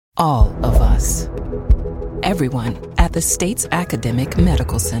All of us. Everyone at the state's academic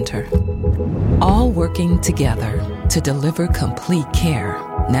medical center. All working together to deliver complete care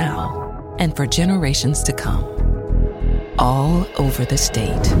now and for generations to come. All over the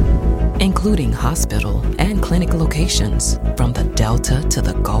state, including hospital and clinic locations from the Delta to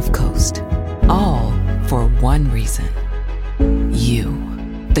the Gulf Coast. All for one reason. You,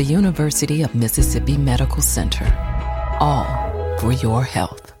 the University of Mississippi Medical Center. All for your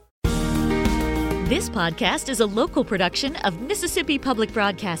health. This podcast is a local production of Mississippi Public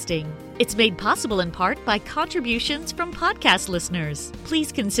Broadcasting. It's made possible in part by contributions from podcast listeners. Please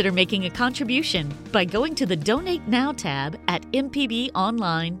consider making a contribution by going to the Donate Now tab at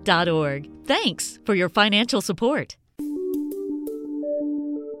mpbonline.org. Thanks for your financial support.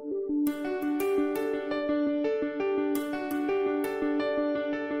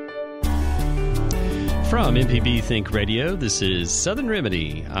 From MPB Think Radio, this is Southern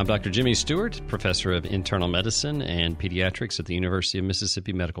Remedy. I'm Dr. Jimmy Stewart, professor of internal medicine and pediatrics at the University of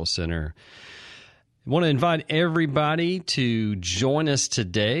Mississippi Medical Center. I want to invite everybody to join us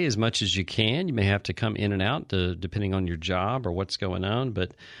today as much as you can. You may have to come in and out depending on your job or what's going on,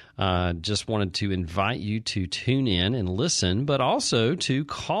 but just wanted to invite you to tune in and listen, but also to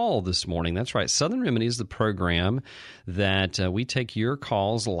call this morning. That's right. Southern Remedy is the program that we take your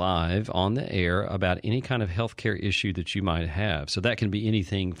calls live on the air about any kind of healthcare issue that you might have. So that can be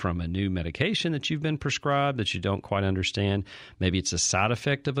anything from a new medication that you've been prescribed that you don't quite understand. Maybe it's a side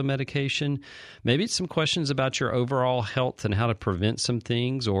effect of a medication. Maybe it's some questions about your overall health and how to prevent some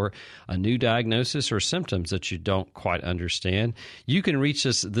things, or a new diagnosis or symptoms that you don't quite understand. You can reach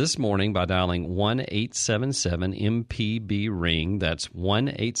us this morning by dialing 1-877-MPB-RING. That's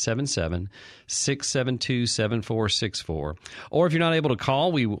 1-877-672-7464. Or if you're not able to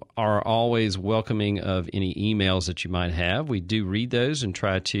call, we are always welcoming of any emails that you might have. We do read those and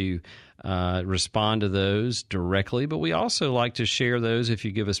try to respond to those directly, but we also like to share those if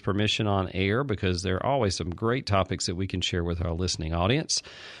you give us permission on air, because there are always some great topics that we can share with our listening audience.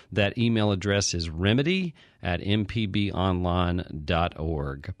 That email address is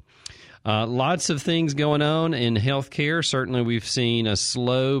remedy@mpbonline.org. Lots of things going on in healthcare. Certainly, we've seen a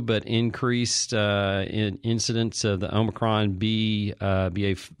slow but increased incidence of the Omicron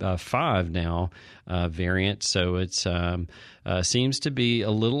BA.5 now variant. So it seems to be a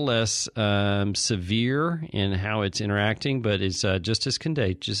little less severe in how it's interacting, but it's just as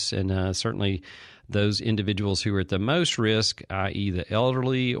contagious, and certainly those individuals who are at the most risk, i.e. the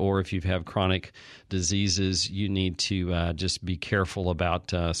elderly, or if you have chronic diseases, you need to just be careful about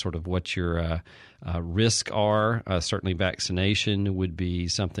sort of what your risks are. Certainly vaccination would be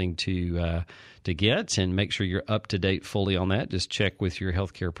something to get, and make sure you're up to date fully on that. Just check with your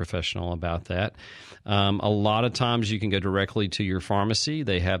healthcare professional about that. A lot of times you can go directly to your pharmacy.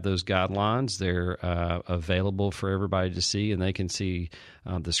 They have those guidelines. They're available for everybody to see, and they can see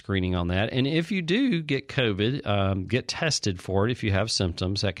the screening on that. And if you do get COVID, get tested for it if you have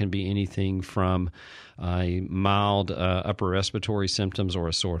symptoms. That can be anything from mild upper respiratory symptoms or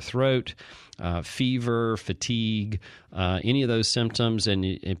a sore throat, fever, fatigue, any of those symptoms, and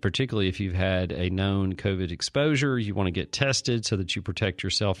particularly if you've had a known COVID exposure, you want to get tested so that you protect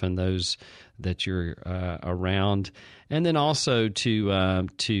yourself and those that you're around. And then also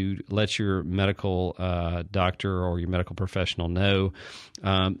to let your medical doctor or your medical professional know.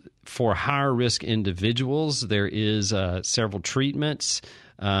 For higher risk individuals, there is several treatments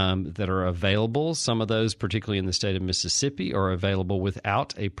that are available. Some of those, particularly in the state of Mississippi, are available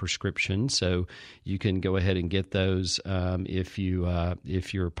without a prescription. So you can go ahead and get those if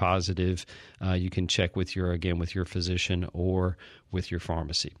you're positive. You can check with your physician or with your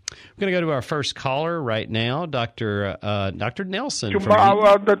pharmacy. We're going to go to our first caller right now, Dr. Nelson.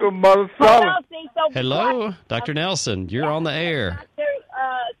 Hello, Dr. Nelson. You're on the air.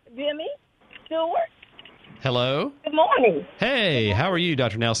 Jimmy Stewart. Hello. Good morning. Hey, how are you,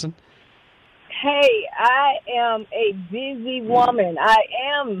 Dr. Nelson? Hey, I am a busy woman. I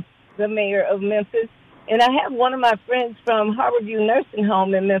am the mayor of Memphis, and I have one of my friends from Harborview Nursing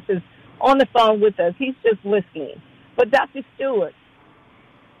Home in Memphis on the phone with us. He's just listening. But Dr. Stewart,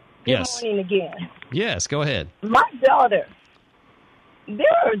 good morning again. Yes, go ahead. My daughter,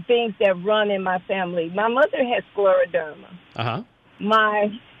 there are things that run in my family. My mother has scleroderma. Uh-huh.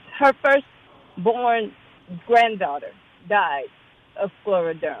 Her first-born granddaughter died of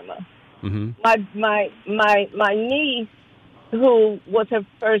scleroderma. Mm-hmm. My niece, who was her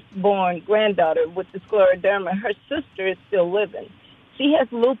firstborn granddaughter with the scleroderma, her sister is still living. She has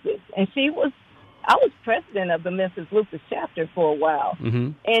lupus, and I was president of the Memphis Lupus chapter for a while,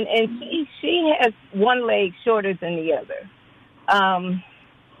 mm-hmm. and she has one leg shorter than the other.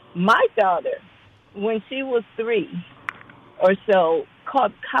 My daughter, when she was 3 or so,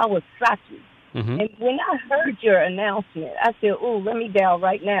 caught Kawasaki. And when I heard your announcement, I said, "Oh, let me dial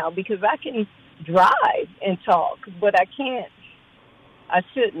right now because I can drive and talk, but I can't. I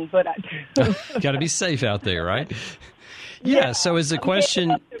shouldn't, but I do." Got to be safe out there, right? Yeah. So is the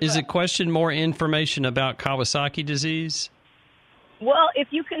question more information about Kawasaki disease? Well, if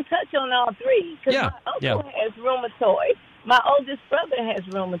you can touch on all three, because my uncle has rheumatoid, my oldest brother has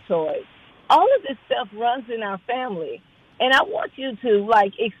rheumatoid. All of this stuff runs in our family. And I want you to,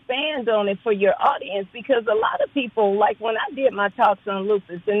 expand on it for your audience because a lot of people, when I did my talks on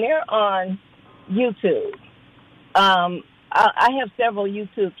lupus, and they're on YouTube. I have several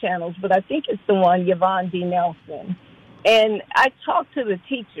YouTube channels, but I think it's the one, Yvonne D. Nelson. And I talked to the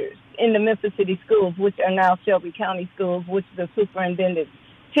teachers in the Memphis City schools, which are now Shelby County schools, which the superintendent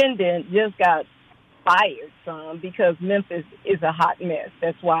just got fired from because Memphis is a hot mess.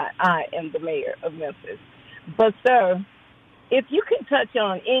 That's why I am the mayor of Memphis. But, sir, if you can touch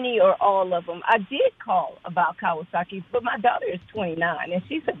on any or all of them, I did call about Kawasaki's, but my daughter is 29, and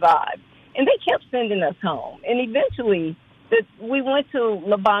she survived. And they kept sending us home. And eventually, we went to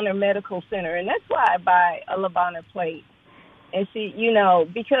Le Bonheur Medical Center, and that's why I buy a Le Bonheur plate. And she,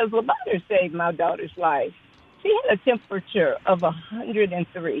 because Le Bonheur saved my daughter's life. She had a temperature of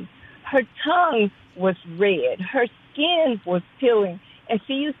 103. Her tongue was red. Her skin was peeling. And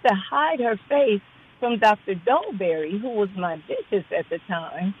she used to hide her face from Dr. Dolberry, who was my dentist at the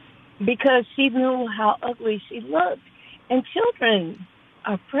time, because she knew how ugly she looked. And children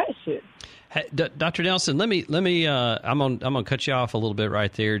are precious. Hey, Dr. Nelson, let me. I'm gonna cut you off a little bit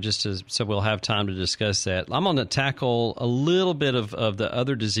right there, so we'll have time to discuss that. I'm gonna tackle a little bit of the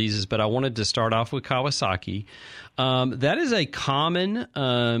other diseases, but I wanted to start off with Kawasaki. That is a common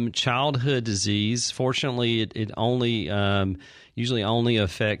childhood disease. Fortunately, it only usually only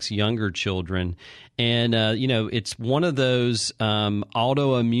affects younger children. And, it's one of those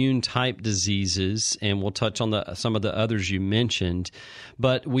autoimmune type diseases, and we'll touch on some of the others you mentioned,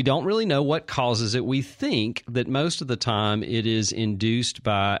 but we don't really know what causes it. We think that most of the time it is induced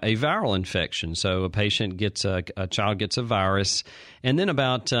by a viral infection. So a child gets a virus, and then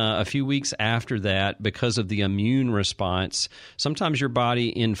about a few weeks after that, because of the immune response, sometimes your body,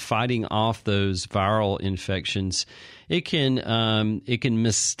 in fighting off those viral infections, it can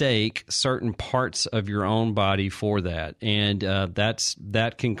mistake certain parts of your own body for that, and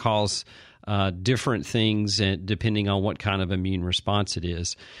that can cause different things depending on what kind of immune response it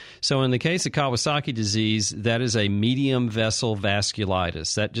is. So in the case of Kawasaki disease, that is a medium vessel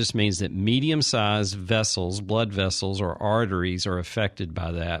vasculitis. That just means that medium-sized vessels, blood vessels or arteries, are affected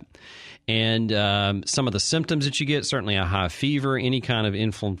by that. And some of the symptoms that you get, certainly a high fever, any kind of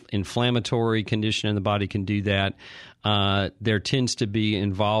inflammatory condition in the body can do that. There tends to be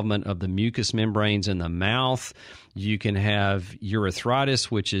involvement of the mucous membranes in the mouth. You can have urethritis,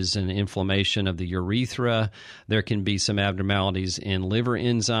 which is an inflammation of the urethra. There can be some abnormalities in liver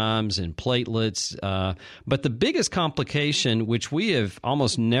enzymes and platelets. But the biggest complication, which we have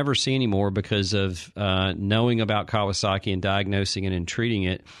almost never seen anymore because of knowing about Kawasaki and diagnosing it and treating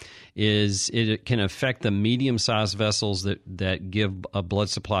it, is it can affect the medium-sized vessels that give a blood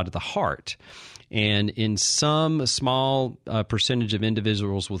supply to the heart. And in some small percentage of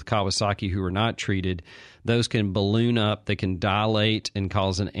individuals with Kawasaki who are not treated, those can balloon up, they can dilate and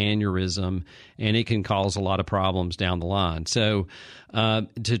cause an aneurysm, and it can cause a lot of problems down the line. So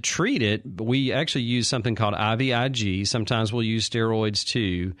to treat it, we actually use something called IVIG. Sometimes we'll use steroids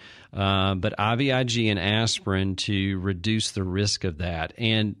too, but IVIG and aspirin to reduce the risk of that.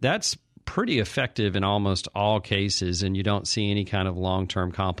 And that's pretty effective in almost all cases, and you don't see any kind of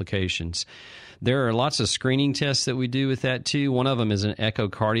long-term complications. There are lots of screening tests that we do with that too. One of them is an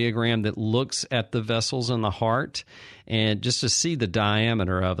echocardiogram that looks at the vessels in the heart and just to see the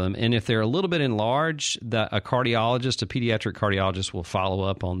diameter of them. And if they're a little bit enlarged, a pediatric cardiologist will follow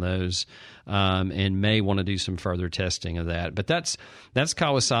up on those and may want to do some further testing of that. But that's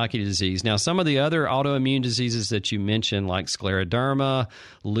Kawasaki disease. Now, some of the other autoimmune diseases that you mentioned, like scleroderma,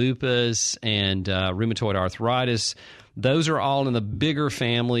 lupus, and rheumatoid arthritis, those are all in the bigger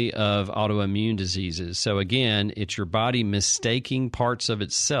family of autoimmune diseases. So again, it's your body mistaking parts of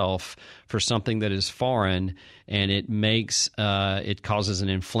itself for something that is foreign, and it causes an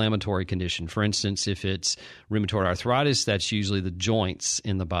inflammatory condition. For instance, if it's rheumatoid arthritis, that's usually the joints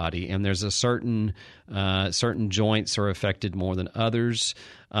in the body, and there's a certain joints are affected more than others.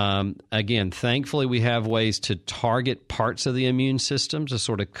 Again, thankfully, we have ways to target parts of the immune system to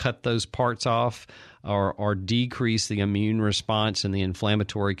sort of cut those parts off or decrease the immune response and the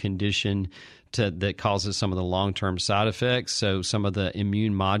inflammatory condition that causes some of the long-term side effects. So some of the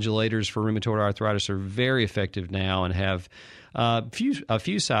immune modulators for rheumatoid arthritis are very effective now and have a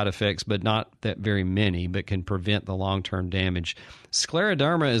few side effects, but not that very many, but can prevent the long-term damage.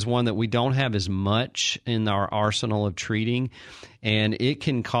 Scleroderma is one that we don't have as much in our arsenal of treating, and it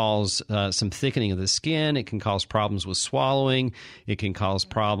can cause some thickening of the skin. It can cause problems with swallowing. It can cause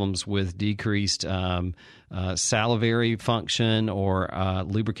problems with decreased salivary function or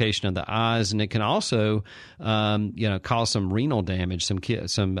lubrication of the eyes, and it can also, cause some renal damage, some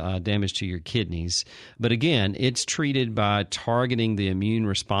damage to your kidneys. But again, it's treated by targeting the immune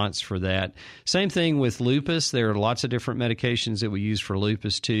response for that. Same thing with lupus. There are lots of different medications that we use for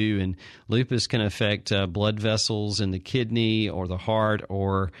lupus too, and lupus can affect blood vessels in the kidney or the heart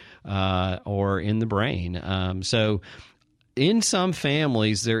or in the brain. So in some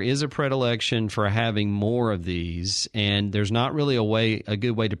families, there is a predilection for having more of these, and there's not really a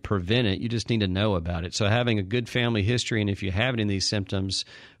good way to prevent it. You just need to know about it. So having a good family history, and if you have any of these symptoms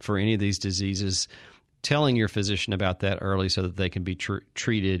for any of these diseases, telling your physician about that early so that they can be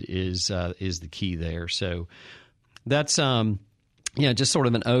treated is the key there. So that's just sort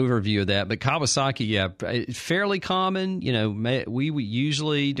of an overview of that. But Kawasaki, fairly common. We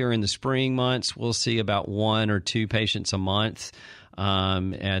usually during the spring months we'll see about 1 or 2 patients a month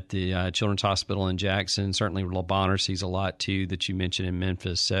at the Children's Hospital in Jackson. Certainly, Le Bonheur sees a lot too that you mentioned in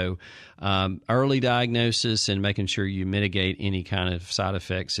Memphis. So early diagnosis and making sure you mitigate any kind of side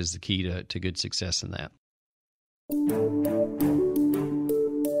effects is the key to good success in that.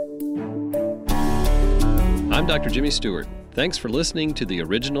 I'm Dr. Jimmy Stewart. Thanks for listening to the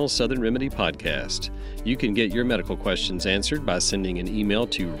original Southern Remedy podcast. You can get your medical questions answered by sending an email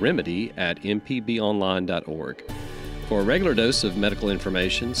to remedy@mpbonline.org. For a regular dose of medical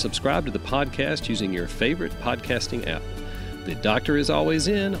information, subscribe to the podcast using your favorite podcasting app. The doctor is always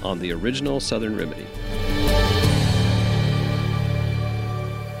in on the original Southern Remedy.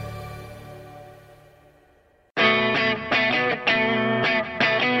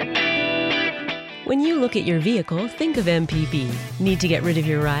 When you look at your vehicle, think of MPB. Need to get rid of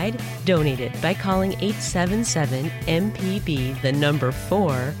your ride? Donate it by calling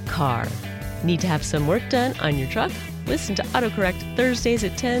 877-MPB-4-CAR. Need to have some work done on your truck? Listen to AutoCorrect Thursdays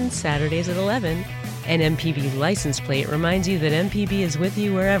at 10, Saturdays at 11. An MPB license plate reminds you that MPB is with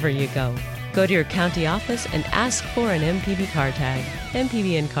you wherever you go. Go to your county office and ask for an MPB car tag.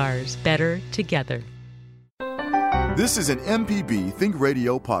 MPB and cars, better together. This is an MPB Think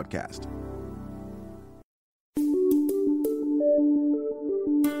Radio podcast.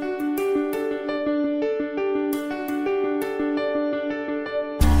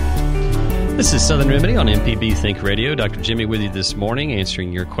 This is Southern Remedy on MPB Think Radio. Dr. Jimmy with you this morning,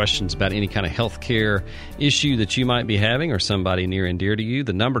 answering your questions about any kind of health care issue that you might be having or somebody near and dear to you.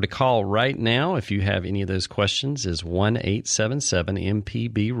 The number to call right now, if you have any of those questions, is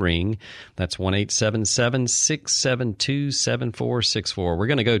 1-877-MPB-RING. That's 1-877-672-7464. We're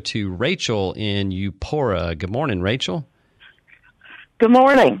going to go to Rachel in Eupora. Good morning, Rachel. Good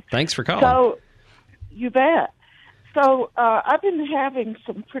morning. Thanks for calling. So, you bet. So, I've been having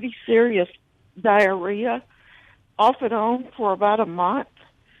some pretty serious diarrhea off and on for about a month.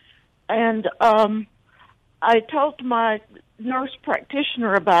 And I told my nurse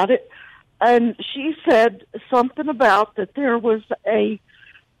practitioner about it, and she said something about that there was a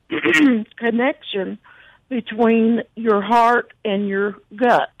connection between your heart and your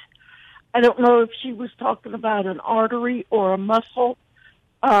gut. I don't know if she was talking about an artery or a muscle.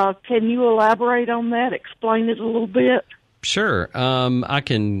 Can you elaborate on that? Explain it a little bit. Sure. I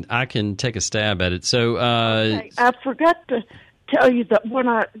can take a stab at it. So okay. I forgot to tell you that when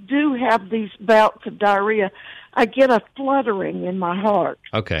I do have these bouts of diarrhea, I get a fluttering in my heart.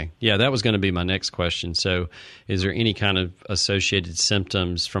 Okay. Yeah, that was going to be my next question. So is there any kind of associated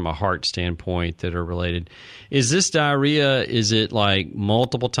symptoms from a heart standpoint that are related? Is this diarrhea, is it like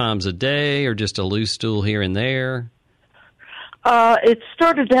multiple times a day or just a loose stool here and there? It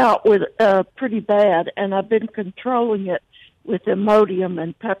started out with pretty bad, and I've been controlling it with Imodium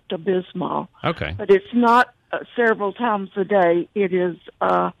and Pepto-Bismol. Okay. But it's not several times a day. It is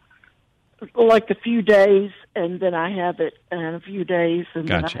like a few days, and then I have it, and a few days, and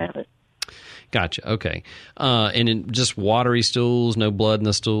Gotcha. Then I have it. Gotcha. Okay. And in just watery stools, no blood in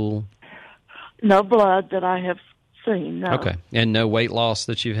the stool? No blood that I have seen, no. Okay. And no weight loss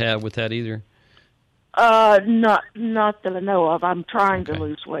that you've had with that either? Not that I know of. I'm trying to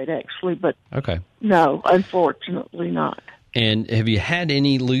lose weight, actually, but no, unfortunately not. And have you had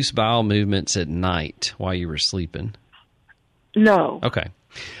any loose bowel movements at night while you were sleeping? No. Okay.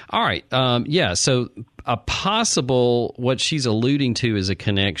 All right. So a possible, what she's alluding to is a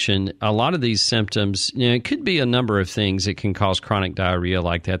connection. A lot of these symptoms, it could be a number of things that can cause chronic diarrhea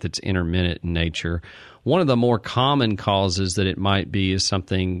like that that's intermittent in nature. One of the more common causes that it might be is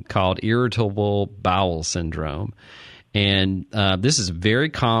something called irritable bowel syndrome. And this is very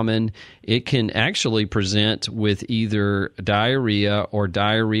common. It can actually present with either diarrhea or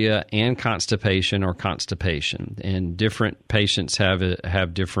diarrhea and constipation or constipation. And different patients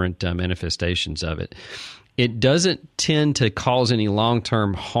have different manifestations of it. It doesn't tend to cause any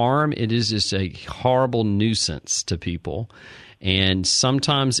long-term harm. It is just a horrible nuisance to people. And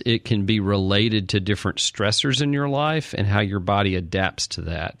sometimes it can be related to different stressors in your life and how your body adapts to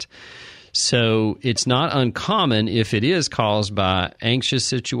that. So it's not uncommon if it is caused by anxious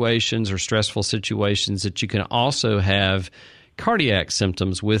situations or stressful situations that you can also have cardiac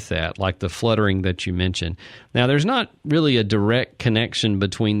symptoms with that, like the fluttering that you mentioned. Now, there's not really a direct connection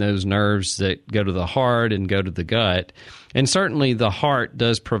between those nerves that go to the heart and go to the gut. And certainly the heart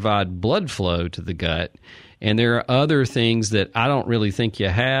does provide blood flow to the gut. And there are other things that I don't really think you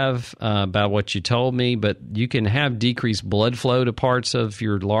have by what you told me, but you can have decreased blood flow to parts of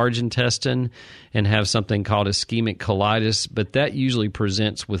your large intestine and have something called ischemic colitis, but that usually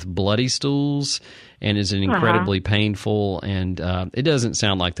presents with bloody stools and is incredibly painful, and it doesn't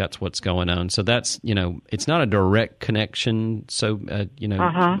sound like that's what's going on. So that's, it's not a direct connection. So,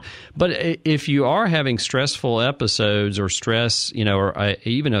 but if you are having stressful episodes or stress, or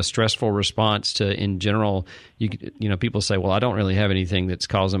even a stressful response to, in general, people say, well, I don't really have anything that's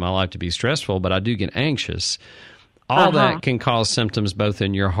causing my life to be stressful, but I do get anxious. All that can cause symptoms both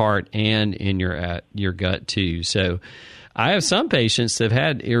in your heart and in your gut too. So I have some patients that have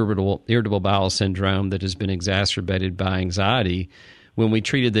had irritable bowel syndrome that has been exacerbated by anxiety. When we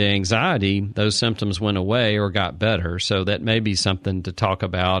treated the anxiety, those symptoms went away or got better. So that may be something to talk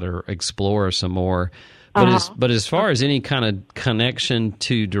about or explore some more. But as far as any kind of connection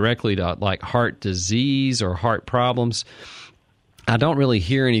to directly to like heart disease or heart problems, I don't really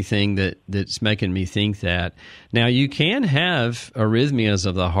hear anything that's making me think that. Now, you can have arrhythmias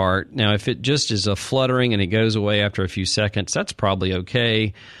of the heart. Now, if it just is a fluttering and it goes away after a few seconds, that's probably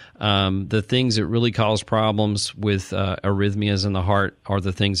okay. The things that really cause problems with arrhythmias in the heart are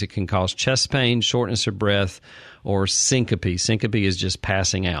the things that can cause chest pain, shortness of breath, or syncope. Syncope is just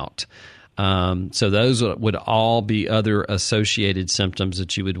passing out. So those would all be other associated symptoms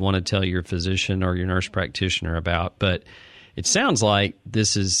that you would want to tell your physician or your nurse practitioner about. But it sounds like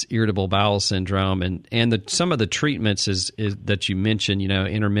this is irritable bowel syndrome, and some of the treatments is that you mentioned,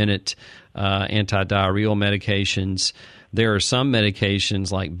 intermittent anti-diarrheal medications. There are some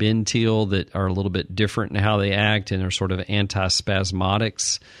medications like Bentil that are a little bit different in how they act and are sort of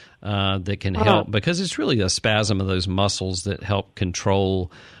antispasmodics that can help, because it's really a spasm of those muscles that help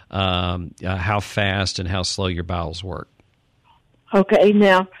control how fast and how slow your bowels work. Okay,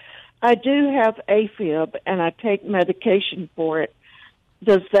 now I do have AFib, and I take medication for it.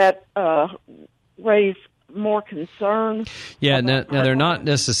 Does that raise more concern? Yeah, now they're not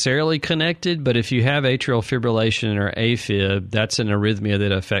necessarily connected, but if you have atrial fibrillation or AFib, that's an arrhythmia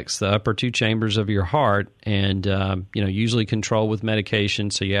that affects the upper two chambers of your heart, and usually controlled with medication,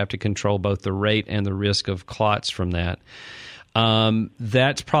 so you have to control both the rate and the risk of clots from that.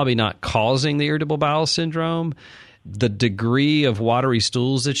 That's probably not causing the irritable bowel syndrome. The degree of watery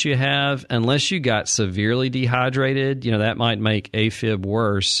stools that you have, unless you got severely dehydrated, that might make AFib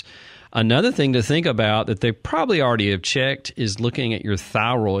worse. Another thing to think about that they probably already have checked is looking at your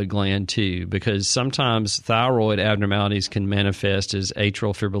thyroid gland too, because sometimes thyroid abnormalities can manifest as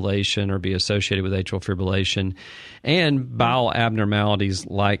atrial fibrillation or be associated with atrial fibrillation, and bowel abnormalities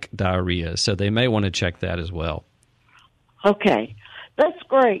like diarrhea. So they may want to check that as well. Okay. That's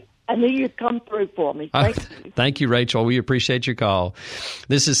great. I knew you'd come through for me. Thank you. Thank you, Rachel. We appreciate your call.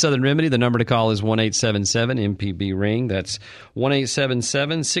 This is Southern Remedy. The number to call is 1-877-MPB-RING. That's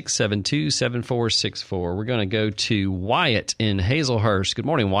 1-877-672-7464. We're going to go to Wyatt in Hazelhurst. Good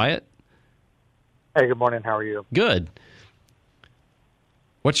morning, Wyatt. Hey, good morning. How are you? Good.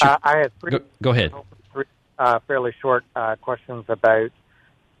 What's your... I had three, go ahead. Fairly short questions about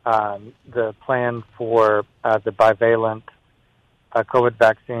the plan for the bivalent COVID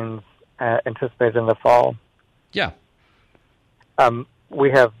vaccines anticipated in the fall. Yeah.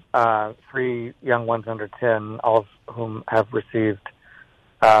 We have 3 young ones under 10, all of whom have received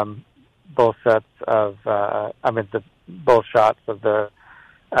both sets of, both shots of the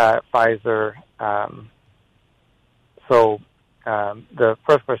Pfizer. So the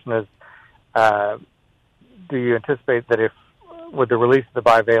first question is, do you anticipate that with the release of the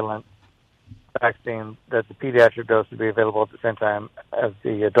bivalent vaccine, that the pediatric dose would be available at the same time as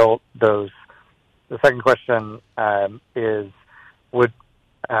the adult dose. The second question is, would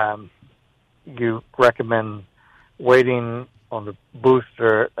you recommend waiting on the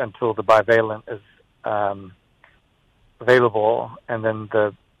booster until the bivalent is available, and then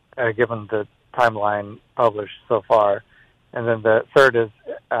given the timeline published so far? And then the third is,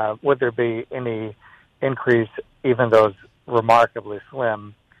 would there be any increase, even though it's remarkably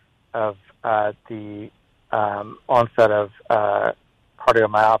slim, of the onset of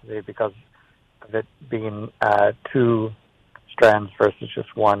cardiomyopathy because of it being 2 strands versus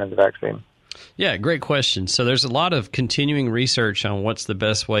just 1 in the vaccine? Yeah, great question. So there's a lot of continuing research on what's the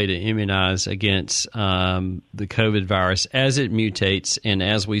best way to immunize against the COVID virus as it mutates and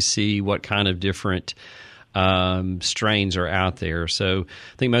as we see what kind of different strains are out there. So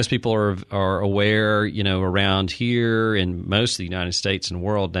I think most people are aware, around here in most of the United States and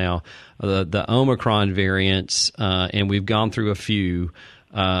world now, the Omicron variants, and we've gone through a few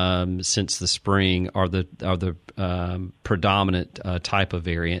since the spring, are the predominant type of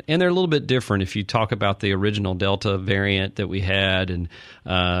variant, and they're a little bit different. If you talk about the original Delta variant that we had, and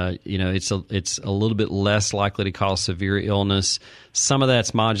it's a little bit less likely to cause severe illness. Some of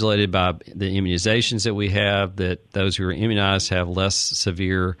that's modulated by the immunizations that we have, that those who are immunized have less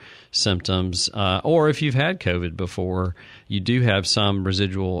severe symptoms, or if you've had COVID before, you do have some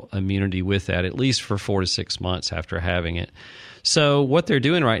residual immunity with that, at least for 4 to 6 months after having it. So what they're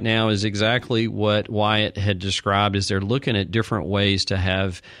doing right now is exactly what Wyatt had described, is they're looking at different ways to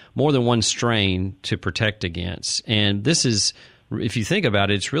have more than one strain to protect against. And this is, if you think about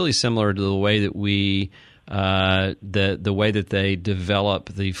it, it's really similar to the way that we the way that they develop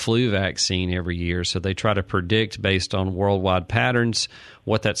the flu vaccine every year. So they try to predict based on worldwide patterns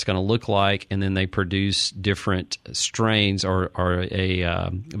what that's going to look like, and then they produce different strains or a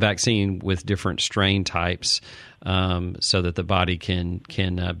vaccine with different strain types, so that the body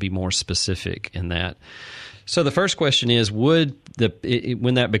can be more specific in that. So the first question is, when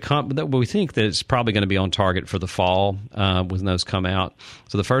that become, we think that it's probably going to be on target for the fall when those come out.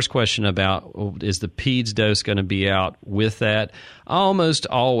 So the first question about, is the PEDS dose going to be out with that? Almost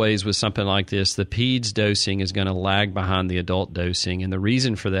always with something like this, the PEDS dosing is going to lag behind the adult dosing. And the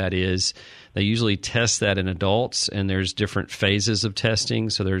reason for that is they usually test that in adults, and there's different phases of testing.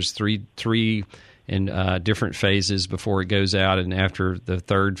 So there's three in different phases before it goes out, and after the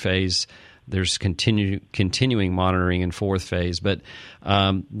third phase, there's continuing monitoring in fourth phase. But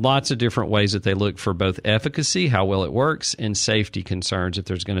lots of different ways that they look for both efficacy, how well it works, and safety concerns, if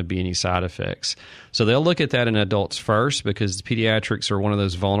there's going to be any side effects. So they'll look at that in adults first, because pediatrics are one of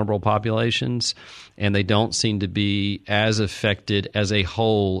those vulnerable populations, and they don't seem to be as affected as a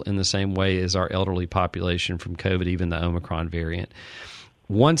whole in the same way as our elderly population from COVID, even the Omicron variant.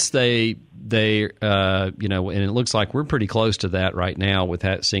 Once they and it looks like we're pretty close to that right now, with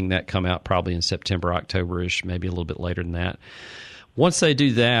that, seeing that come out probably in September, October-ish, maybe a little bit later than that. Once they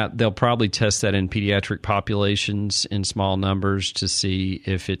do that, they'll probably test that in pediatric populations in small numbers to see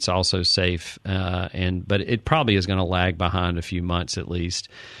if it's also safe, but it probably is going to lag behind a few months at least.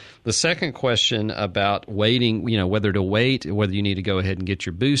 The second question about waiting, whether to wait, whether you need to go ahead and get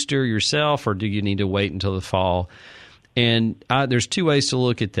your booster yourself, or do you need to wait until the fall? And there's two ways to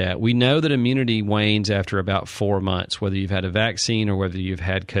look at that. We know that immunity wanes after about 4 months, whether you've had a vaccine or whether you've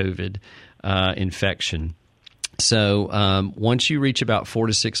had COVID infection. So once you reach about 4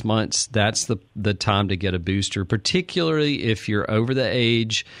 to 6 months, that's the time to get a booster, particularly if you're over the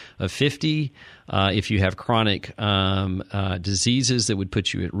age of 50, if you have chronic diseases that would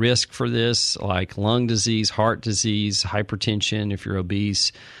put you at risk for this, like lung disease, heart disease, hypertension, if you're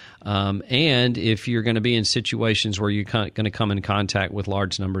obese. And if you're going to be in situations where you're going to come in contact with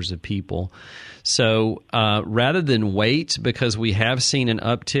large numbers of people. So rather than wait, because we have seen an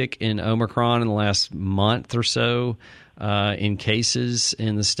uptick in Omicron in the last month or so in cases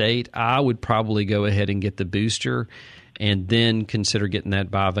in the state, I would probably go ahead and get the booster and then consider getting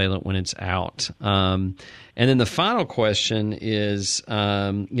that bivalent when it's out. And then the final question is,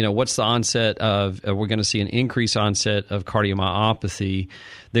 what's the onset of, we're going to see an increased onset of cardiomyopathy.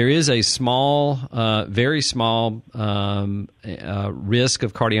 There is a small, very small risk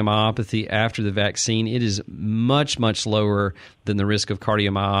of cardiomyopathy after the vaccine. It is much, much lower than the risk of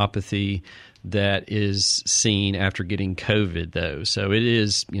cardiomyopathy that is seen after getting COVID, though. So it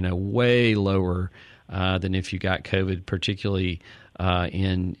is, way lower than if you got COVID, particularly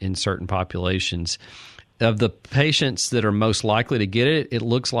in certain populations. Of the patients that are most likely to get it, it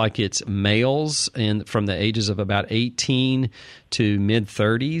looks like it's males from the ages of about 18 to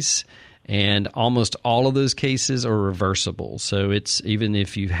mid-30s. And almost all of those cases are reversible. So it's even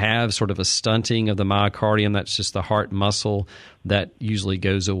if you have sort of a stunting of the myocardium, that's just the heart muscle, that usually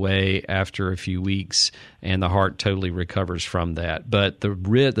goes away after a few weeks, and the heart totally recovers from that. But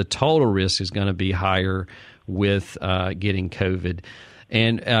the total risk is going to be higher with getting COVID.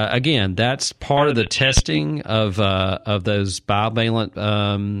 And again, that's part of the testing of those bivalent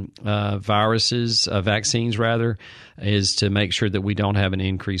viruses, vaccines rather, is to make sure that we don't have an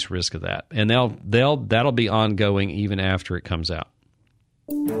increased risk of that. And that'll be ongoing even after it comes out.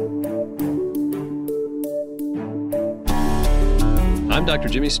 I'm Dr.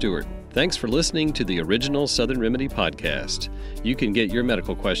 Jimmy Stewart. Thanks for listening to the original Southern Remedy podcast. You can get your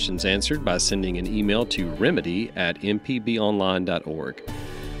medical questions answered by sending an email to remedy@mpbonline.org.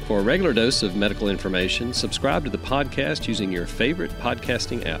 For a regular dose of medical information, subscribe to the podcast using your favorite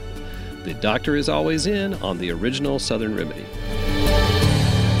podcasting app. The doctor is always in on the original Southern Remedy.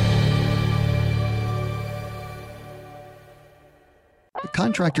 Did a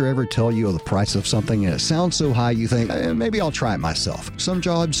contractor ever tell you the price of something and it sounds so high you think, maybe I'll try it myself? Some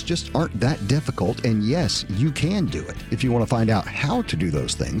jobs just aren't that difficult, and yes, you can do it. If you want to find out how to do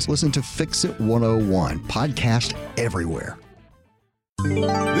those things, listen to Fix It 101, podcast everywhere.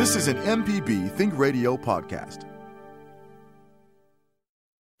 This is an MPB Think Radio podcast.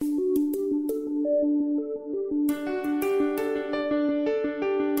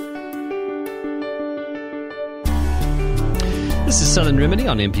 This is Southern Remedy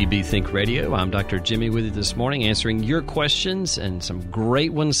on MPB Think Radio. I'm Dr. Jimmy with you this morning, answering your questions, and some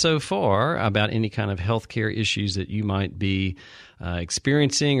great ones so far about any kind of healthcare issues that you might be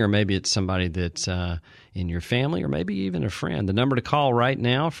experiencing, or maybe it's somebody that's in your family, or maybe even a friend. The number to call right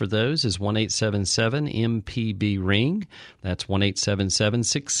now for those is 1-877-MPB-RING. That's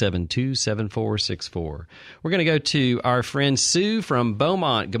 1-877-672-7464. We're going to go to our friend Sue from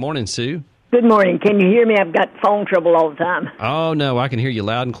Beaumont. Good morning, Sue. Good morning. Can you hear me? I've got phone trouble all the time. Oh, no, I can hear you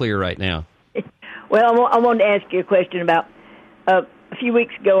loud and clear right now. Well, I wanted to ask you a question about, a few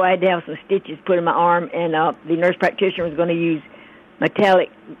weeks ago I had to have some stitches put in my arm, and the nurse practitioner was going to use metallic,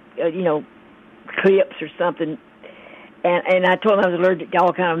 clips or something, and I told him I was allergic to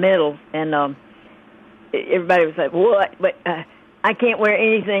all kind of metals, and everybody was like, what? But I can't wear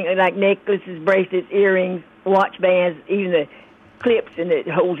anything like necklaces, bracelets, earrings, watch bands, even the clips and it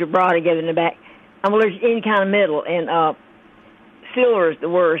holds your bra together in the back. I'm allergic to any kind of metal, and silver is the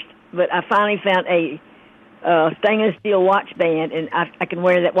worst. But I finally found a stainless steel watch band, and I can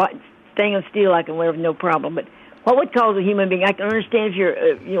wear that stainless steel. I can wear with no problem. But what would cause a human being? I can understand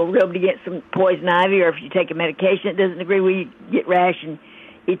if you're rubbed against some poison ivy, or if you take a medication that doesn't agree with you, get rash and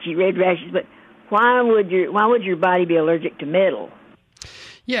itchy red rashes. But why would your body be allergic to metal?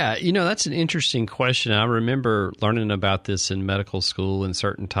 Yeah, that's an interesting question. I remember learning about this in medical school, and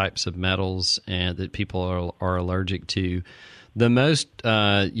certain types of metals and that people are allergic to. The most,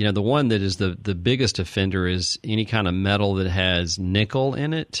 the one that is the biggest offender is any kind of metal that has nickel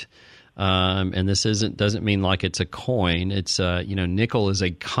in it. And this doesn't mean like it's a coin. It's, nickel is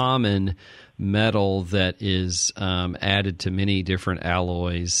a common metal that is added to many different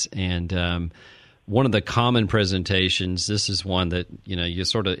alloys, and one of the common presentations, this is one that, you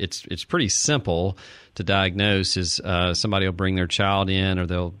sort of, it's pretty simple to diagnose, is somebody will bring their child in, or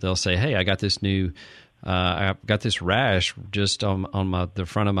they'll say, hey, I got this rash just on the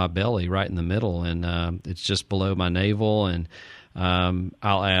front of my belly, right in the middle, and it's just below my navel, and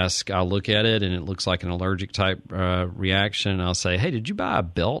I'll look at it, and it looks like an allergic type reaction, and I'll say, hey, did you buy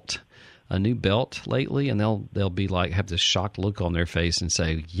a new belt lately? And they'll be like, have this shocked look on their face and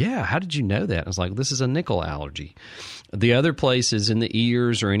say, yeah, how did you know that? And it's like, this is a nickel allergy. The other place is in the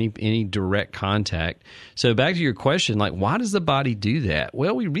ears, or any direct contact. So back to your question, like, why does the body do that?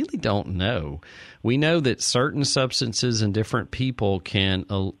 Well, we really don't know. We know that certain substances in different people can,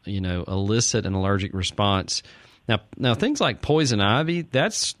 elicit an allergic response. Now things like poison ivy,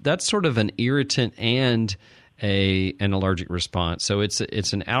 that's sort of an irritant and an allergic response. So it's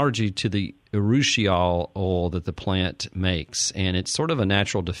an allergy to the urushiol oil that the plant makes, and it's sort of a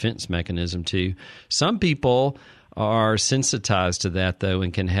natural defense mechanism too. Some people are sensitized to that though,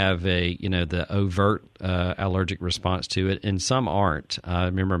 and can have the overt allergic response to it, and some aren't. I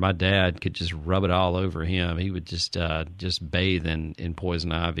remember my dad could just rub it all over him. He would just bathe in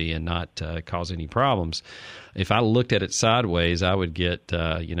poison ivy and not cause any problems. If I looked at it sideways, I would get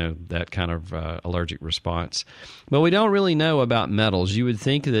that kind of allergic response. But we don't really know about metals. You would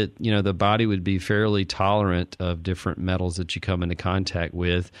think that the body would be fairly tolerant of different metals that you come into contact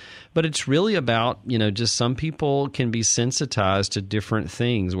with, but it's really about just some people people can be sensitized to different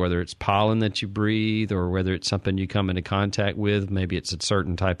things, whether it's pollen that you breathe or whether it's something you come into contact with. Maybe it's a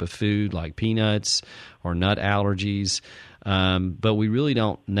certain type of food like peanuts or nut allergies. But we really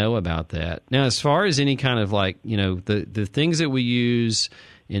don't know about that. Now, as far as any kind of like, the things that we use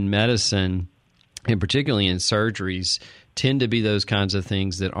in medicine, and particularly in surgeries, tend to be those kinds of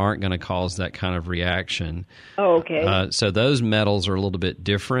things that aren't going to cause that kind of reaction. Oh, okay. So those metals are a little bit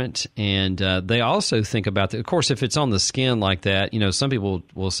different, and they also think about of course, if it's on the skin like that, some people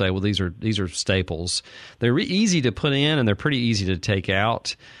will say, well, these are staples. They're easy to put in, and they're pretty easy to take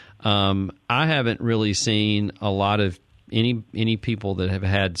out. I haven't really seen a lot of any people that have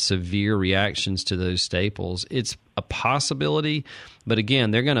had severe reactions to those staples. It's a possibility, but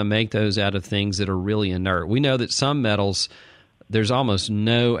again, they're going to make those out of things that are really inert. We know that some metals, there's almost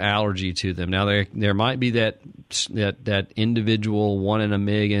no allergy to them. Now, there might be that individual 1 in a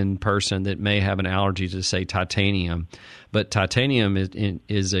million person that may have an allergy to, say, titanium, but titanium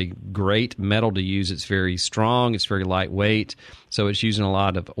is a great metal to use. It's very strong, it's very lightweight, so it's used in a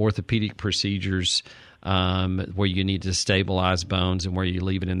lot of orthopedic procedures where you need to stabilize bones and where you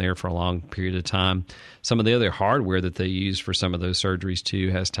leave it in there for a long period of time. Some of the other hardware that they use for some of those surgeries,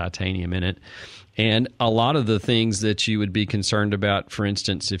 too, has titanium in it. And a lot of the things that you would be concerned about, for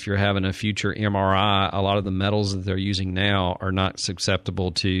instance, if you're having a future MRI, a lot of the metals that they're using now are not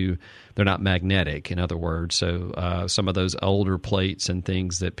susceptible to, they're not magnetic, in other words. So some of those older plates and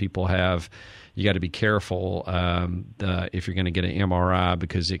things that people have, you got to be careful if you're going to get an MRI,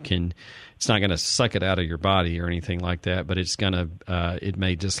 because it's not going to suck it out of your body or anything like that, but it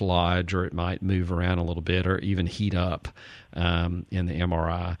may dislodge, or it might move around a little bit, or even heat up in the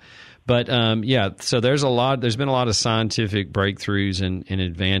MRI. But so there's been a lot of scientific breakthroughs and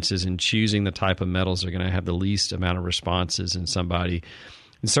advances in choosing the type of metals that are going to have the least amount of responses in somebody.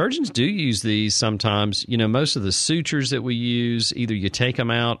 And surgeons do use these sometimes. Most of the sutures that we use, either you take them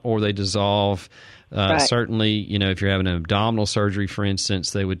out or they dissolve. Right. Certainly, if you're having an abdominal surgery, for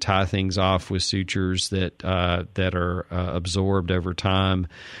instance, they would tie things off with sutures that are absorbed over time.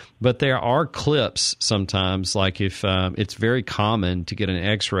 But there are clips sometimes, like if it's very common to get an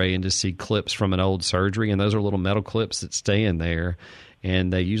X-ray and to see clips from an old surgery, and those are little metal clips that stay in there,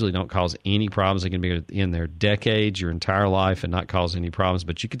 and they usually don't cause any problems. They can be in there decades, your entire life, and not cause any problems,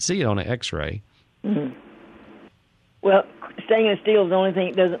 but you can see it on an X-ray. Mm-hmm. Well, stainless steel is the only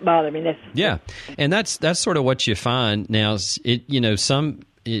thing that doesn't bother me. Yeah, and that's sort of what you find now.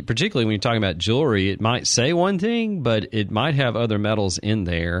 Particularly when you're talking about jewelry, it might say one thing, but it might have other metals in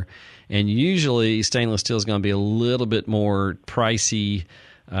there. And usually stainless steel is going to be a little bit more pricey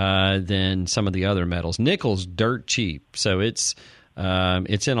than some of the other metals. Nickel's dirt cheap, so it's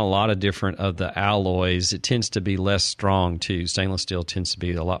in a lot of different of the alloys. It tends to be less strong too. Stainless steel tends to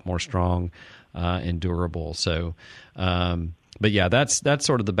be a lot more strong and durable. So, but yeah, that's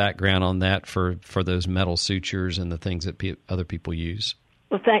sort of the background on that for those metal sutures and the things that other people use.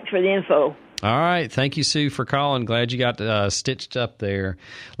 Well, thanks for the info. All right. Thank you, Sue, for calling. Glad you got stitched up there.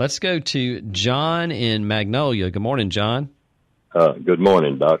 Let's go to John in Magnolia. Good morning, John. Good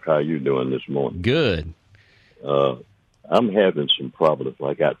morning, Doc. How you doing this morning? Good. I'm having some problems.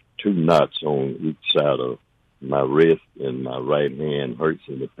 I got 2 knots on each side of my wrist, and my right hand hurts,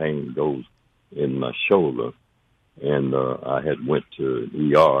 and the pain goes in my shoulder. And I had went to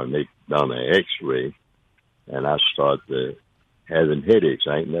ER, and they done an X-ray, and I started having headaches.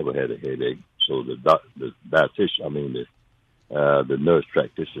 I ain't never had a headache. So the dietitian, the nurse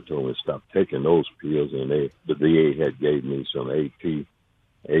practitioner told me to stop taking those pills, and the VA had gave me some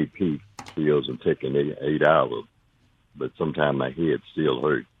AP pills and taking 8 hours. But sometimes my head still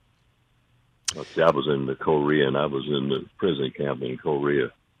hurt. I was in the Korea, and I was in the prison camp in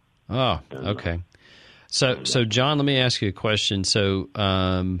Korea. Oh, okay. So John, let me ask you a question. So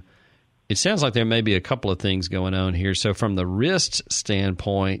it sounds like there may be a couple of things going on here. So from the wrist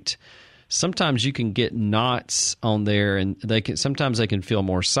standpoint, sometimes you can get knots on there, and sometimes they can feel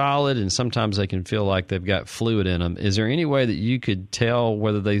more solid, and sometimes they can feel like they've got fluid in them. Is there any way that you could tell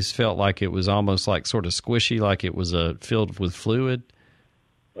whether they felt like it was almost like sort of squishy, like it was filled with fluid?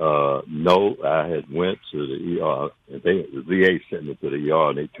 No, I had went to the ER. The VA sent me to the ER,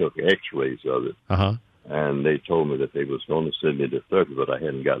 and they took X-rays of it. Uh-huh. And they told me that they was going to send me to therapy, but I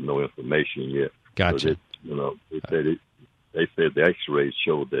hadn't got no information yet. Gotcha. So they said the X-rays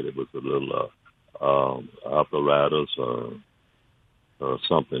showed that it was a little apparatus or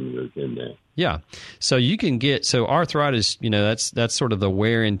something was in there. Yeah. So you can get arthritis. That's sort of the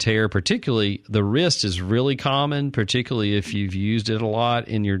wear and tear. Particularly the wrist is really common, particularly if you've used it a lot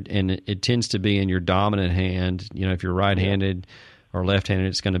and it tends to be in your dominant hand. If you're right-handed. or left-handed,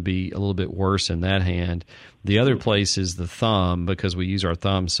 it's going to be a little bit worse in that hand. The other place is the thumb, because we use our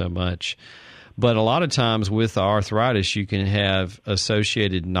thumb so much. But a lot of times with the arthritis, you can have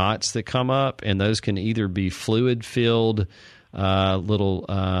associated knots that come up, and those can either be fluid-filled little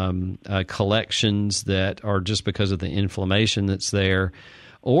collections that are just because of the inflammation that's there,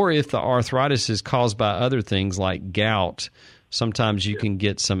 or if the arthritis is caused by other things like gout, sometimes you can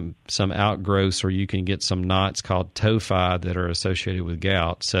get some outgrowths, or you can get some knots called tophi that are associated with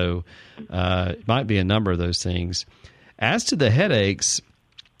gout. So it might be a number of those things. As to the headaches,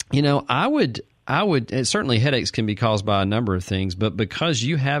 I would certainly headaches can be caused by a number of things, but because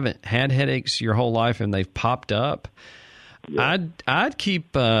you haven't had headaches your whole life and they've popped up, yeah. I'd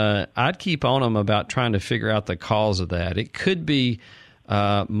keep on them about trying to figure out the cause of that. It could be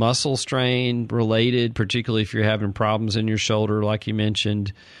muscle strain related, particularly if you're having problems in your shoulder, like you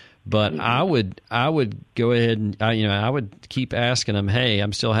mentioned. But I would go ahead and I would keep asking them, hey,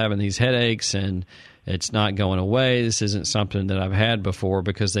 I'm still having these headaches and it's not going away. This isn't something that I've had before,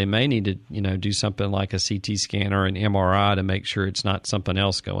 because they may need to do something like a CT scan or an MRI to make sure it's not something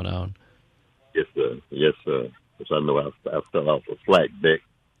else going on. Yes, sir. Yes, sir. Because I know I fell off a flat deck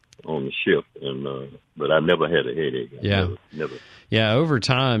on the ship, but I never had a headache. Never. Yeah, over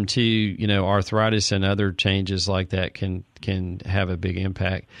time too, arthritis and other changes like that can have a big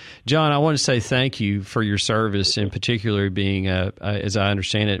impact. John, I want to say thank you for your service, in particular being, as I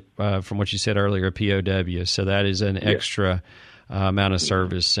understand it from what you said earlier, a POW. So that is an extra amount of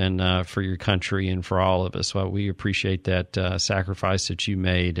service, and for your country and for all of us. Well, we appreciate that sacrifice that you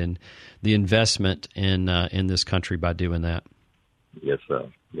made and the investment in this country by doing that. Yes, sir.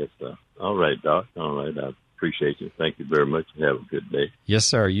 Yes, sir. All right, Doc. All right. I appreciate you. Thank you very much, and have a good day. Yes,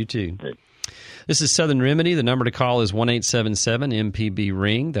 sir. You too. Hey. This is Southern Remedy. The number to call is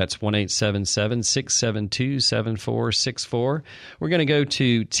 1-877-MPB-RING. That's 1-877-672-7464. We're going to go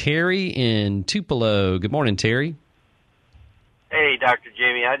to Terry in Tupelo. Good morning, Terry. Hey, Dr.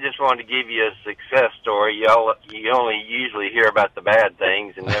 Jimmy, I just wanted to give you a success story. You only usually hear about the bad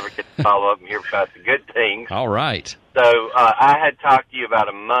things and never get to follow up and hear about the good things. All right. So I had talked to you about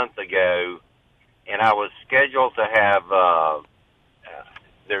a month ago, and I was scheduled to have,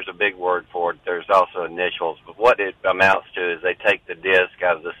 there's a big word for it, there's also initials, but what it amounts to is they take the disc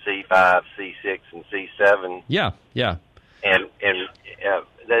out of the C5, C6, and C7. Yeah. And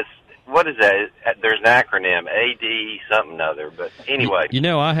that's, what is that? There's an acronym, AD something other. But anyway,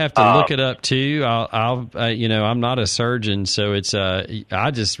 I have to look it up too. I'm not a surgeon, so it's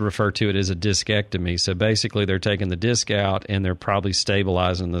I just refer to it as a discectomy. So basically, they're taking the disc out and they're probably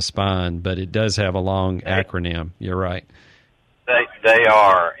stabilizing the spine. But it does have a long acronym. You're right. They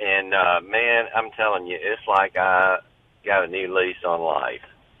are, and man, I'm telling you, it's like I got a new lease on life.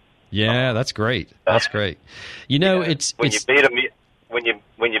 Yeah, that's great. That's great. It's when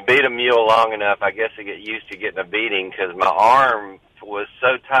you beat a mule long enough, I guess I get used to getting a beating, because my arm was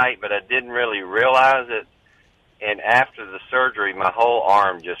so tight, but I didn't really realize it. And after the surgery, my whole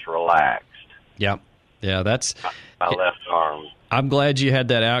arm just relaxed. Yeah, that's my left arm. I'm glad you had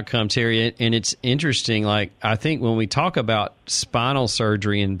that outcome, Terry. And it's interesting. Like, I think when we talk about spinal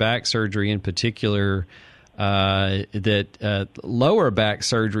surgery and back surgery in particular, that lower back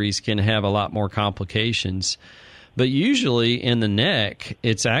surgeries can have a lot more complications. But usually in the neck,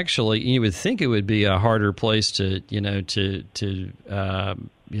 it's actually, you would think it would be a harder place to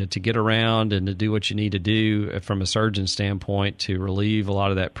get around and to do what you need to do from a surgeon standpoint to relieve a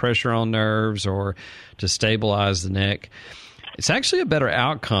lot of that pressure on nerves or to stabilize the neck. It's actually a better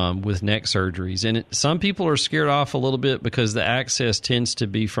outcome with neck surgeries. And some people are scared off a little bit because the access tends to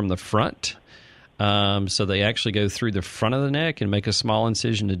be from the front. So they actually go through the front of the neck and make a small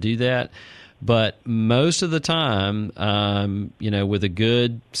incision to do that. But most of the time, with a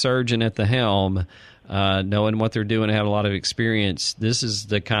good surgeon at the helm, knowing what they're doing, have a lot of experience, this is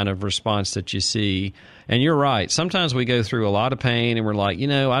the kind of response that you see. And you're right. Sometimes we go through a lot of pain and we're like,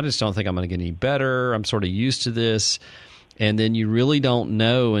 I just don't think I'm going to get any better. I'm sort of used to this. And then you really don't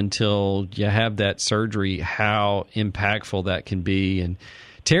know until you have that surgery how impactful that can be. And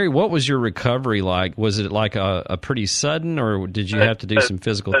Terry, what was your recovery like? Was it like a pretty sudden, or did you have to do some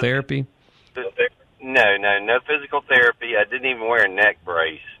physical therapy? No physical therapy. I didn't even wear a neck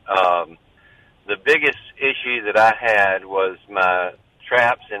brace. The biggest issue that I had was my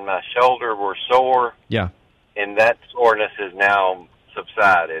traps in my shoulder were sore. Yeah. And that soreness has now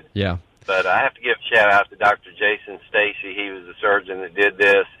subsided. Yeah. But I have to give a shout out to Dr. Jason Stacy. He was the surgeon that did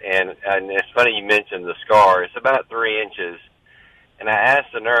this. And it's funny you mentioned the scar. It's about 3 inches. And I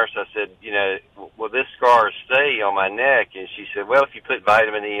asked the nurse, I said, will this scar stay on my neck? And she said, well, if you put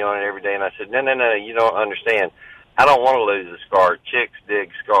vitamin E on it every day. And I said, no, you don't understand. I don't want to lose a scar. Chicks dig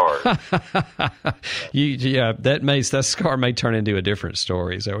scars. That scar may turn into a different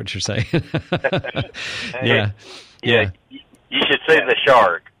story. Is that what you're saying? Yeah. You should see the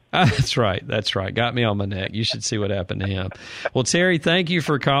shark. That's right. Got me on my neck. You should see what happened to him. Well, Terry, thank you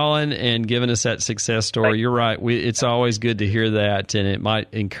for calling and giving us that success story. You're right. It's always good to hear that, and it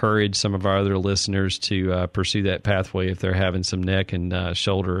might encourage some of our other listeners to pursue that pathway if they're having some neck and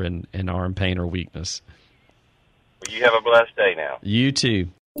shoulder and arm pain or weakness. Well, you have a blessed day now. You too.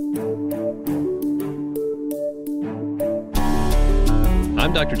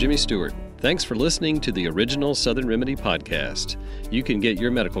 I'm Dr. Jimmy Stewart. Thanks for listening to the original Southern Remedy podcast. You can get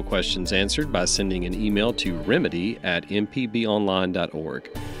your medical questions answered by sending an email to remedy@mpbonline.org.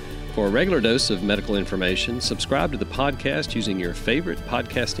 For a regular dose of medical information, subscribe to the podcast using your favorite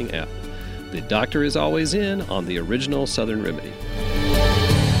podcasting app. The doctor is always in on the original Southern Remedy.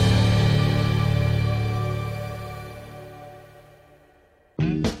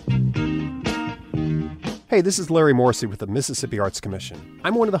 Hey, this is Larry Morrissey with the Mississippi Arts Commission.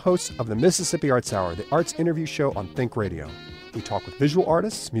 I'm one of the hosts of the Mississippi Arts Hour, the arts interview show on Think Radio. We talk with visual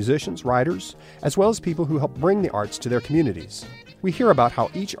artists, musicians, writers, as well as people who help bring the arts to their communities. We hear about how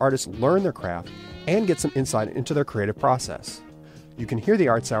each artist learned their craft and get some insight into their creative process. You can hear the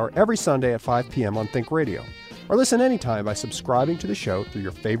Arts Hour every Sunday at 5 p.m. on Think Radio, or listen anytime by subscribing to the show through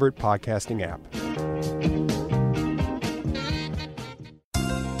your favorite podcasting app.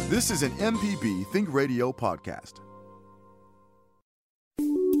 This is an MPB Think Radio podcast.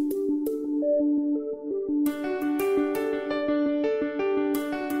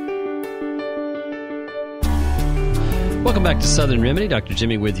 Welcome back to Southern Remedy. Dr.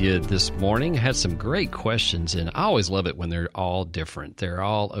 Jimmy with you this morning. Had some great questions, and I always love it when they're all different. They're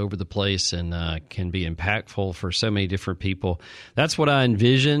all over the place and can be impactful for so many different people. That's what I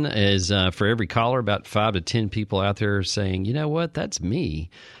envision is for every caller, about 5 to 10 people out there saying, you know what, that's me.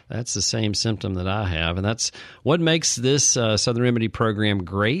 That's the same symptom that I have. And that's what makes this Southern Remedy program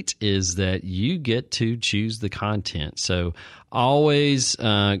great, is that you get to choose the content. So always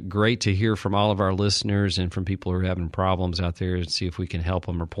great to hear from all of our listeners and from people who are having problems out there and see if we can help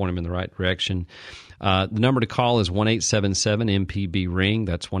them or point them in the right direction. The number to call is 1-877-MPB-RING.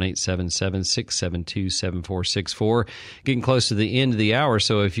 That's 1-877-672-7464. Getting close to the end of the hour,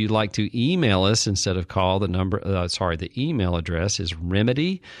 so if you'd like to email us instead of call, the email address is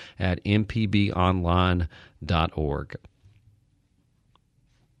remedy@mpbonline.org.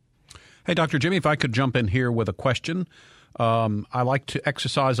 Hey, Dr. Jimmy, if I could jump in here with a question. I like to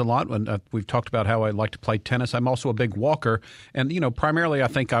exercise a lot. We've talked about how I like to play tennis. I'm also a big walker. And, primarily I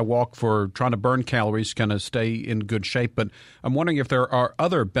think I walk for trying to burn calories, kind of stay in good shape. But I'm wondering if there are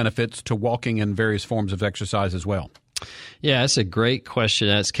other benefits to walking in various forms of exercise as well. Yeah, that's a great question.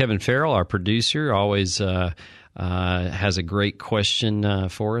 That's Kevin Farrell, our producer, always has a great question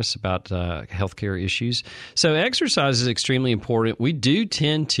for us about healthcare issues. So exercise is extremely important. We do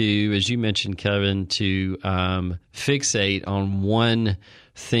tend to, as you mentioned, Kevin, to fixate on one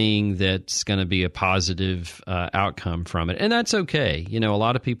thing that's going to be a positive outcome from it. And that's okay. A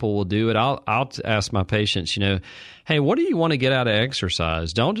lot of people will do it. I'll ask my patients, hey, what do you want to get out of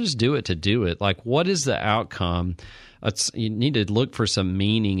exercise? Don't just do it to do it. Like, what is the outcome? You need to look for some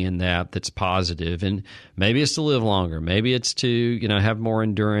meaning in that's positive, and maybe it's to live longer. Maybe it's to have more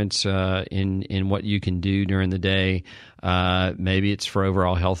endurance in what you can do during the day. Maybe it's for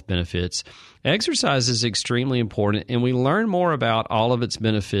overall health benefits. Exercise is extremely important, and we learn more about all of its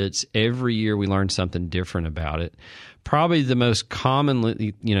benefits every year. We learn something different about it. Probably the most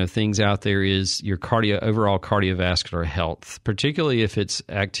common, things out there is your overall cardiovascular health, particularly if it's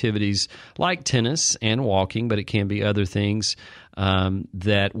activities like tennis and walking, but it can be other things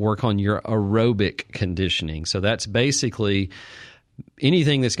that work on your aerobic conditioning. So that's basically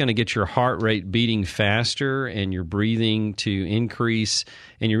anything that's going to get your heart rate beating faster and your breathing to increase,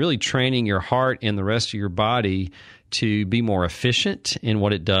 and you're really training your heart and the rest of your body to be more efficient in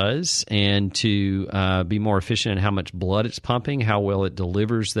what it does, and to be more efficient in how much blood it's pumping, how well it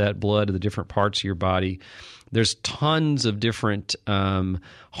delivers that blood to the different parts of your body. There's tons of different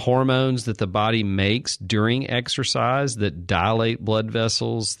hormones that the body makes during exercise that dilate blood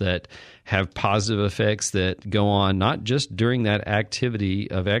vessels, that have positive effects that go on not just during that activity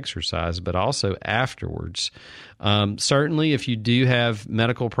of exercise, but also afterwards. Certainly, if you do have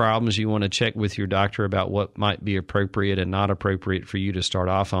medical problems, you want to check with your doctor about what might be appropriate and not appropriate for you to start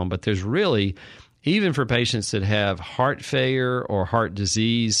off on. But there's really, even for patients that have heart failure or heart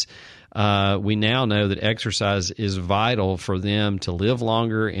disease, we now know that exercise is vital for them to live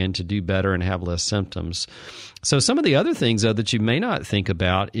longer and to do better and have less symptoms. So some of the other things, though, that you may not think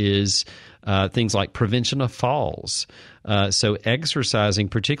about is things like prevention of falls. So exercising,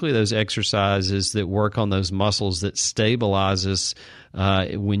 particularly those exercises that work on those muscles that stabilize us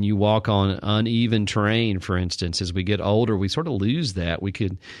when you walk on uneven terrain, for instance. As we get older, we sort of lose that. We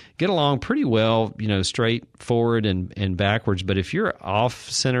could get along pretty well, straight forward and backwards. But if you're off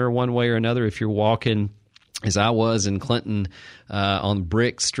center one way or another, if you're walking, as I was in Clinton on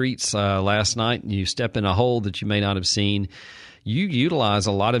brick streets last night, and you step in a hole that you may not have seen, you utilize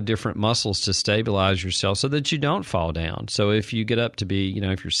a lot of different muscles to stabilize yourself so that you don't fall down. So if you get up to be,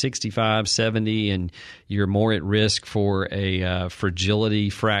 if you're 65, 70, and you're more at risk for a fragility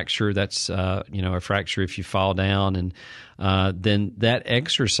fracture, that's, a fracture if you fall down. And then that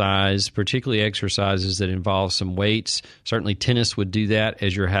exercise, particularly exercises that involve some weights, certainly tennis would do that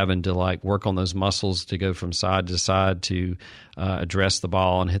as you're having to work on those muscles to go from side to side to address the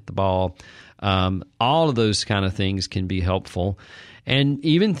ball and hit the ball. All of those kind of things can be helpful. And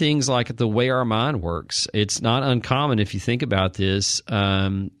even things like the way our mind works. It's not uncommon if you think about this.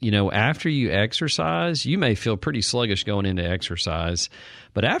 After you exercise, you may feel pretty sluggish going into exercise,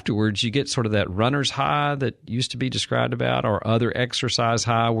 but afterwards you get sort of that runner's high that used to be described about, or other exercise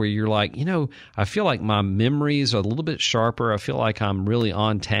high where you're like, I feel like my memories are a little bit sharper. I feel like I'm really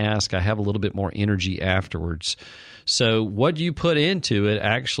on task. I have a little bit more energy afterwards. So what you put into it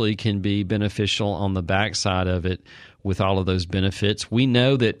actually can be beneficial on the backside of it with all of those benefits. We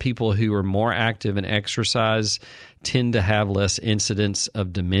know that people who are more active in exercise tend to have less incidence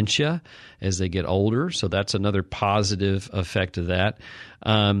of dementia as they get older. So that's another positive effect of that.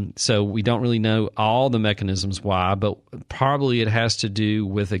 So we don't really know all the mechanisms why, but probably it has to do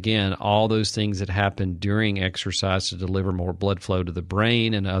with, again, all those things that happen during exercise to deliver more blood flow to the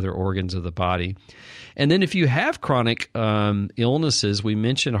brain and other organs of the body. And then if you have chronic illnesses, we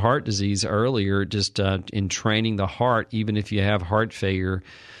mentioned heart disease earlier, just in training the heart, even if you have heart failure,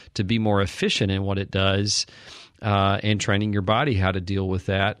 to be more efficient in what it does, and training your body how to deal with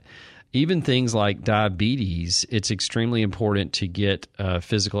that. Even things like diabetes, it's extremely important to get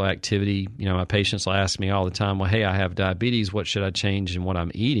physical activity. My patients will ask me all the time, well, hey, I have diabetes. What should I change in what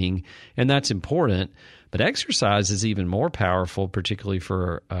I'm eating? And that's important. But exercise is even more powerful, particularly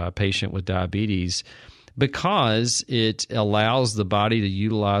for a patient with diabetes, because it allows the body to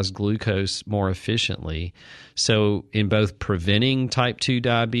utilize glucose more efficiently. So in both preventing type 2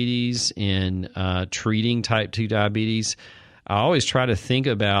 diabetes and treating type 2 diabetes, I always try to think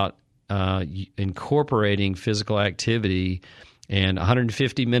about incorporating physical activity, and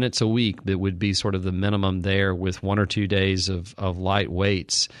 150 minutes a week, that would be sort of the minimum there, with 1 or 2 days of light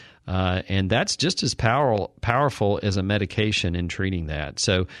weights. And that's just as powerful as a medication in treating that.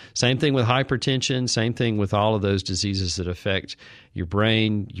 So same thing with hypertension, same thing with all of those diseases that affect your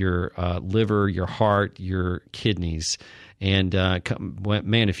brain, your liver, your heart, your kidneys. And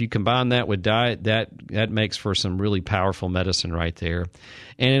man, if you combine that with diet, that makes for some really powerful medicine right there.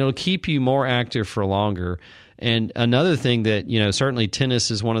 And it'll keep you more active for longer. And another thing that, certainly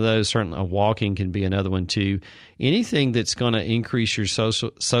tennis is one of those, certainly walking can be another one too. Anything that's going to increase your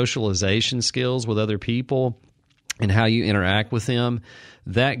socialization skills with other people and how you interact with them,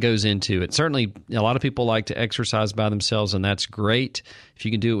 that goes into it. Certainly, a lot of people like to exercise by themselves, and that's great. If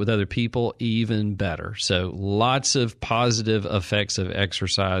you can do it with other people, even better. So lots of positive effects of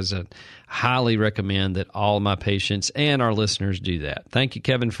exercise. I highly recommend that all of my patients and our listeners do that. Thank you,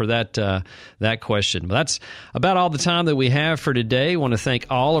 Kevin, for that question. Well, that's about all the time that we have for today. I want to thank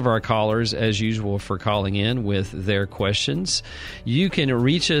all of our callers, as usual, for calling in with their questions. You can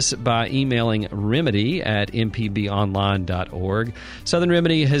reach us by emailing remedy@mpbonline.org. Southern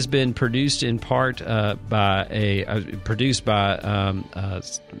Remedy has been produced in part by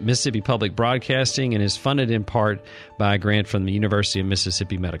Mississippi Public Broadcasting, and is funded in part by a grant from the University of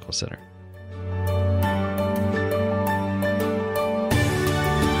Mississippi Medical Center.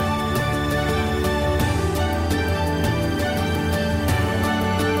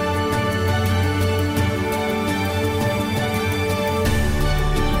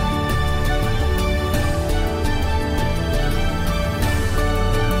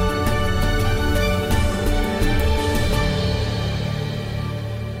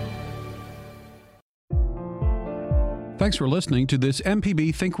 Thanks for listening to this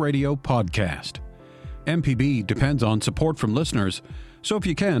MPB Think Radio podcast. MPB depends on support from listeners, so if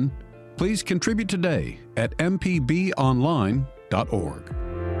you can, please contribute today at mpbonline.org.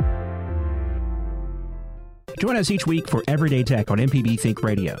 Join us each week for Everyday Tech on MPB Think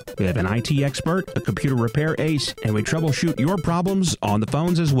Radio. We have an IT expert, a computer repair ace, and we troubleshoot your problems on the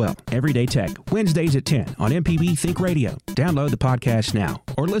phones as well. Everyday Tech, Wednesdays at 10 on MPB Think Radio. Download the podcast now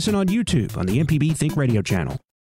or listen on YouTube on the MPB Think Radio channel.